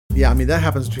Yeah, I mean, that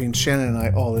happens between Shannon and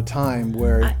I all the time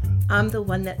where... I'm the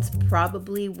one that's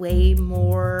probably way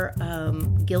more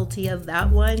guilty of that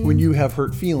one. When you have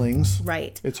hurt feelings,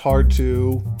 right, it's hard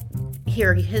to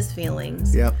hear his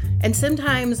feelings. Yep. And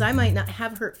sometimes I might not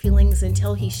have hurt feelings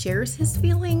until he shares his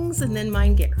feelings, and then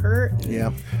mine get hurt. And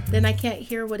Yep. Then I can't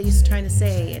hear what he's trying to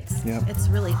say. It's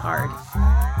really hard.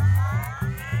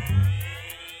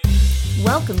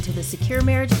 Welcome to the Secure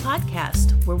Marriage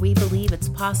Podcast, where we believe it's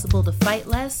possible to fight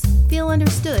less, feel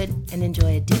understood, and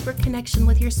enjoy a deeper connection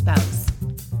with your spouse.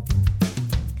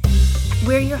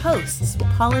 We're your hosts,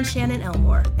 Paul and Shannon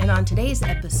Elmore, and on today's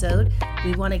episode,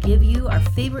 we want to give you our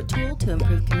favorite tool to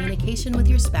improve communication with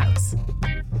your spouse.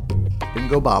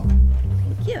 Bingo Bob.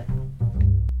 Thank you.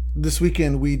 This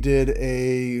weekend we did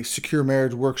a secure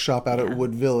marriage workshop out at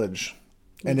Wood Village.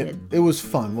 And it was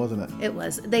fun, wasn't it? It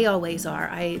was. They always are.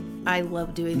 I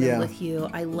love doing them with you.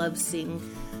 I love seeing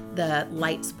the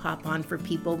lights pop on for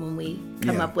people when we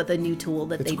come up with a new tool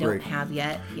that they don't have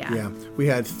yet. Yeah. We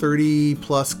had 30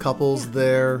 plus couples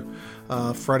there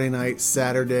Friday night,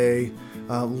 Saturday.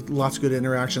 Lots of good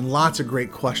interaction, lots of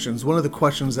great questions. One of the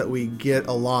questions that we get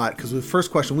a lot, because the first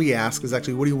question we ask is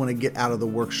actually, what do you want to get out of the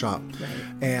workshop? Right.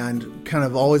 And kind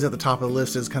of always at the top of the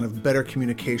list is kind of better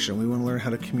communication. We want to learn how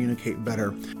to communicate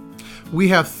better. We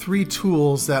have 3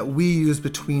 tools that we use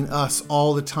between us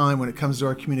all the time when it comes to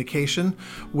our communication,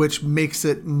 which makes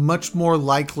it much more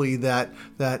likely that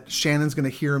Shannon's going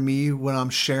to hear me when I'm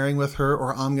sharing with her,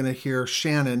 or I'm going to hear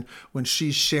Shannon when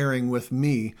she's sharing with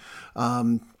me.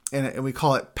 And we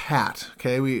call it PAT.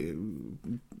 Okay, we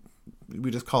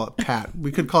just call it PAT. We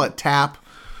could call it TAP.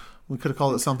 We could have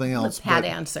called it something else. The PAT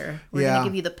answer. We're going to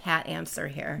give you the PAT answer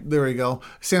here. There we go.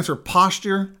 It stands for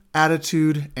posture,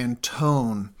 attitude, and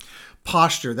tone.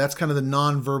 Posture, that's kind of the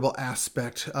nonverbal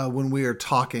aspect when we are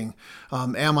talking.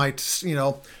 Am I,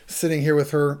 sitting here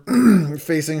with her,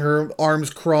 facing her,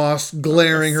 arms crossed,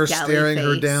 glaring her, staring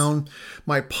her down?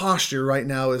 My posture right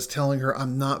now is telling her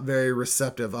I'm not very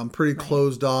receptive. I'm pretty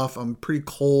closed off. I'm pretty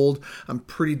cold. I'm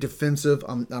pretty defensive.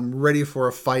 I'm ready for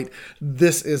a fight.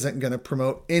 This isn't going to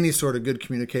promote any sort of good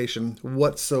communication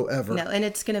whatsoever. No, and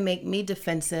it's going to make me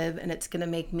defensive, and it's going to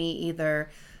make me either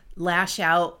lash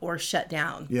out or shut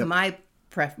down. Yep. My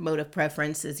mode of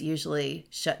preference is usually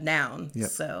shut down. Yep.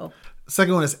 So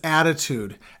second one is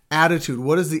attitude. Attitude.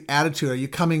 What is the attitude? Are you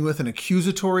coming with an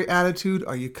accusatory attitude?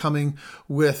 Are you coming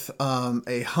with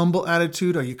a humble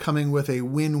attitude? Are you coming with a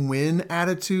win-win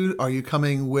attitude? Are you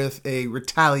coming with a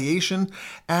retaliation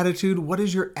attitude? What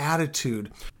is your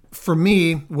attitude? For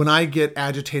me, when I get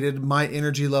agitated, my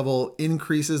energy level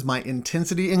increases, my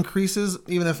intensity increases.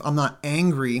 Even if I'm not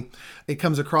angry, it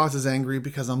comes across as angry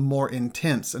because I'm more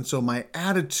intense. And so my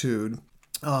attitude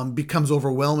becomes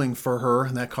overwhelming for her,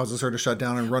 and that causes her to shut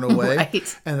down and run away.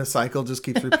 Right. And the cycle just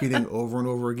keeps repeating over and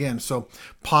over again. So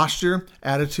posture,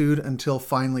 attitude, until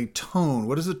finally tone.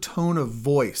 What is a tone of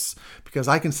voice? Because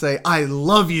I can say, I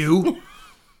love you.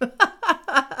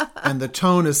 And the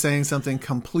tone is saying something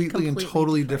completely and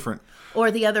totally different.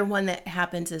 Or the other one that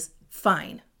happens is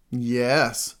fine.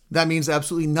 Yes. That means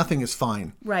absolutely nothing is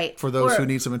fine. Right. For those who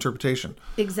need some interpretation.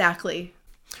 Exactly.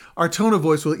 Our tone of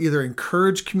voice will either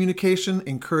encourage communication,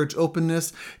 encourage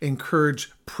openness,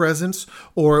 encourage presence,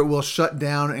 or it will shut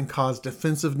down and cause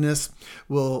defensiveness,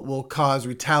 will cause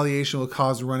retaliation, will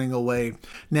cause running away.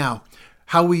 Now,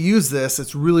 how we use this,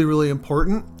 it's really, really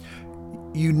important.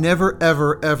 You never,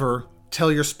 ever, ever tell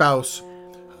your spouse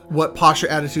what posture,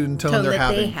 attitude, and tone they're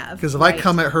having. Because if I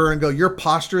come at her and go, your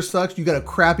posture sucks, you got a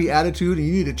crappy attitude, and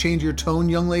you need to change your tone,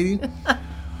 young lady.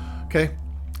 Okay?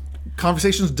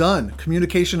 Conversation's done.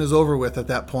 Communication is over with at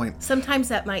that point. Sometimes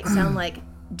that might sound like,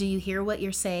 do you hear what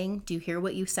you're saying? Do you hear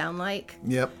what you sound like?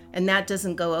 Yep. And that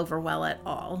doesn't go over well at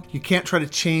all. You can't try to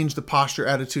change the posture,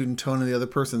 attitude, and tone of the other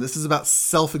person. This is about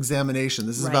self-examination.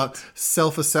 This is about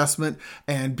self-assessment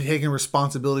and taking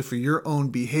responsibility for your own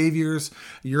behaviors,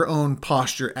 your own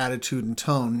posture, attitude, and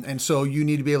tone. And so you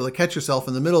need to be able to catch yourself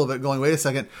in the middle of it going, wait a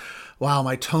second, wow,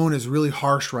 my tone is really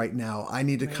harsh right now. I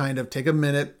need to kind of take a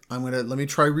minute. Let me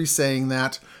try re-saying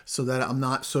that so that I'm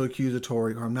not so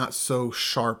accusatory, or I'm not so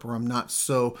sharp, or I'm not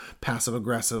so passive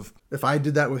aggressive. If I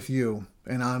did that with you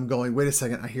and I'm going, wait a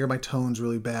second, I hear my tone's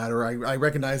really bad, or I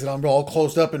recognize that I'm all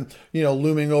closed up and,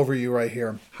 looming over you right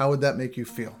here. How would that make you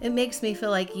feel? It makes me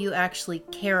feel like you actually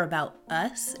care about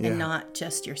us and not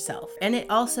just yourself. And it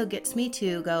also gets me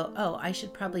to go, oh, I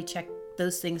should probably check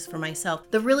those things for myself.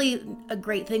 A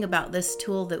great thing about this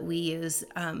tool that we use,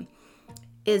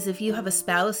 is if you have a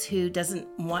spouse who doesn't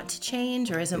want to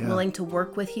change or isn't willing to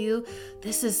work with you,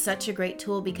 this is such a great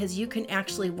tool because you can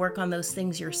actually work on those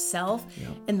things yourself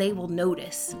and they will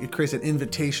notice. It creates an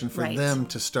invitation for them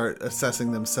to start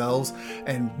assessing themselves.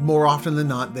 And more often than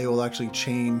not, they will actually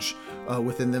change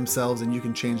within themselves, and you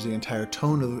can change the entire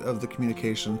tone of the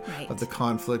communication, of the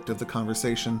conflict, of the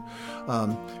conversation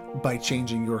by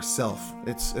changing yourself.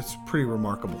 It's pretty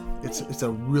remarkable. It's a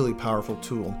really powerful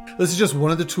tool. This is just one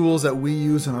of the tools that we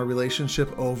use in our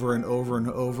relationship over and over and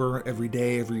over, every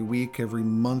day, every week, every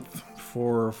month,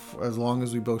 for as long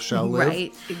as we both shall live.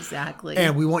 Right, exactly.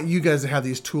 And we want you guys to have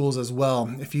these tools as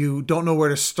well. If you don't know where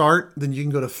to start, then you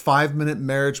can go to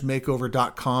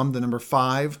 5minutemarriagemakeover.com, the number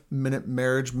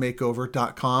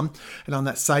 5minutemarriagemakeover.com. And on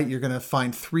that site, you're going to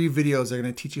find 3 videos that are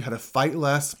going to teach you how to fight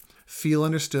less, feel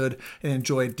understood, and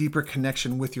enjoy a deeper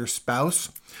connection with your spouse.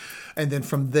 And then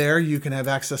from there, you can have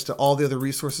access to all the other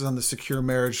resources on the Secure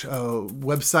Marriage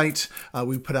website.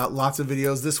 We put out lots of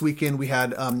videos. This weekend, we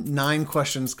had 9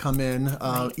 questions come in,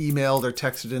 emailed or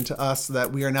texted into us,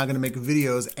 that we are now going to make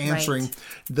videos answering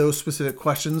those specific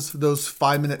questions. Those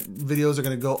 5-minute videos are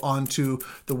going to go onto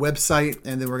the website,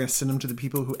 and then we're going to send them to the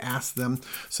people who asked them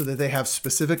so that they have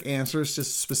specific answers to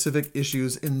specific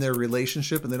issues in their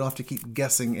relationship, and they don't have to keep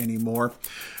guessing anymore.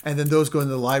 And then those go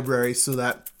into the library so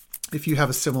that if you have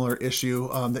a similar issue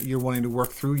that you're wanting to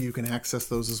work through, you can access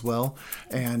those as well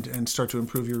and start to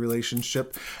improve your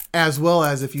relationship. As well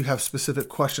as if you have specific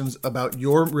questions about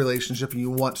your relationship and you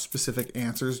want specific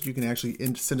answers, you can actually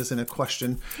send us in a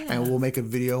question and we'll make a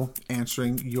video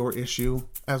answering your issue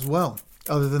as well.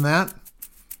 Other than that,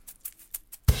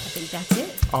 I think that's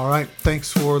it. All right.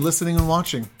 Thanks for listening and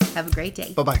watching. Have a great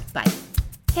day. Bye-bye. Bye.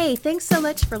 Hey, thanks so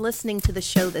much for listening to the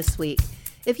show this week.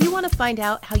 If you want to find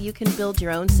out how you can build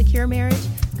your own secure marriage,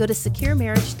 go to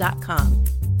securemarriage.com.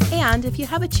 And if you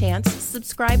have a chance,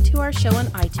 subscribe to our show on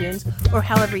iTunes or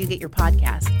however you get your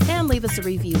podcast, and leave us a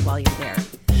review while you're there.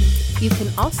 You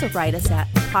can also write us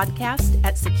at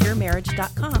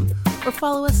podcast@securemarriage.com or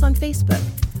follow us on Facebook.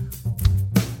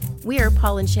 We're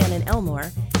Paul and Shannon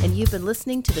Elmore, and you've been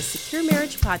listening to the Secure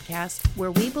Marriage Podcast,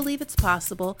 where we believe it's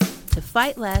possible to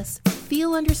fight less,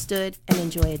 feel understood, and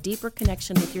enjoy a deeper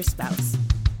connection with your spouse.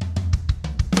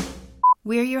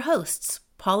 We're your hosts,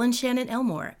 Paul and Shannon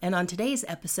Elmore, and on today's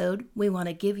episode, we want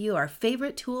to give you our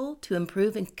favorite tool to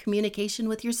improve in communication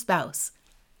with your spouse.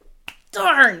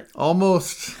 Darn!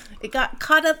 Almost. It got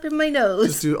caught up in my nose.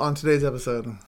 Just do on today's episode.